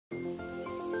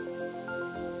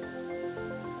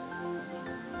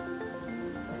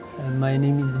My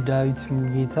name is Dawit.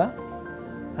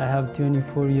 I have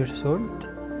 24 years old.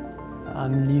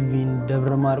 I'm living in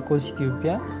Debra Mark'os,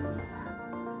 Ethiopia.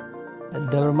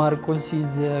 Debra Mark'os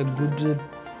is a good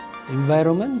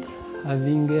environment,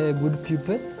 having good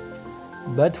people.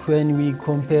 But when we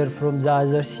compare from the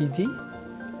other city,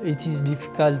 it is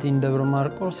difficult in Debra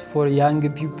Mark'os for young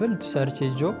people to search a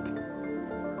job.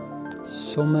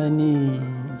 So many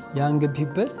young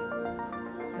people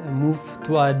move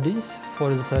to Addis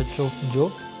for the search of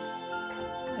job.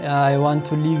 I want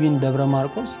to live in Debra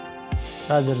Mark'os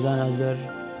rather than other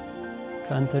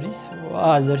countries or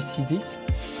other cities.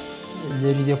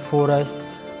 There is a forest.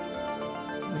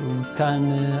 We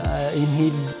can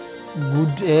inhale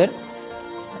good air.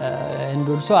 And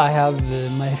also I have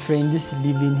my friends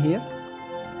living here.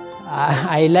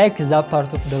 I like that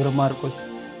part of Debra Mark'os.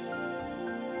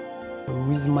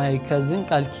 With my cousin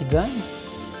Kalkidan,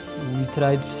 we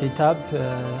try to set up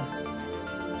a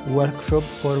workshop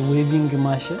for weaving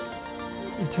machine.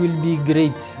 It will be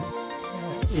great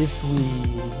if we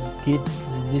get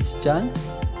this chance.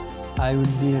 I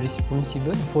will be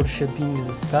responsible for shipping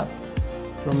the scarf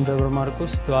from Debra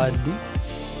Mark'os to Addis.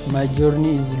 My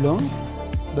journey is long,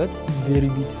 but very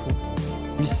beautiful.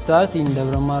 We start in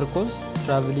Debra Mark'os,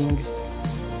 traveling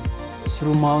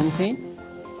through mountain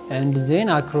and then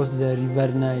across the river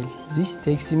Nile. This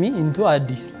takes me into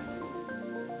Addis.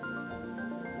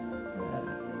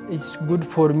 It's good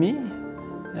for me,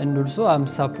 and also I'm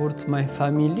support my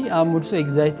family. I'm also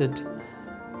excited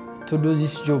to do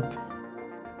this job.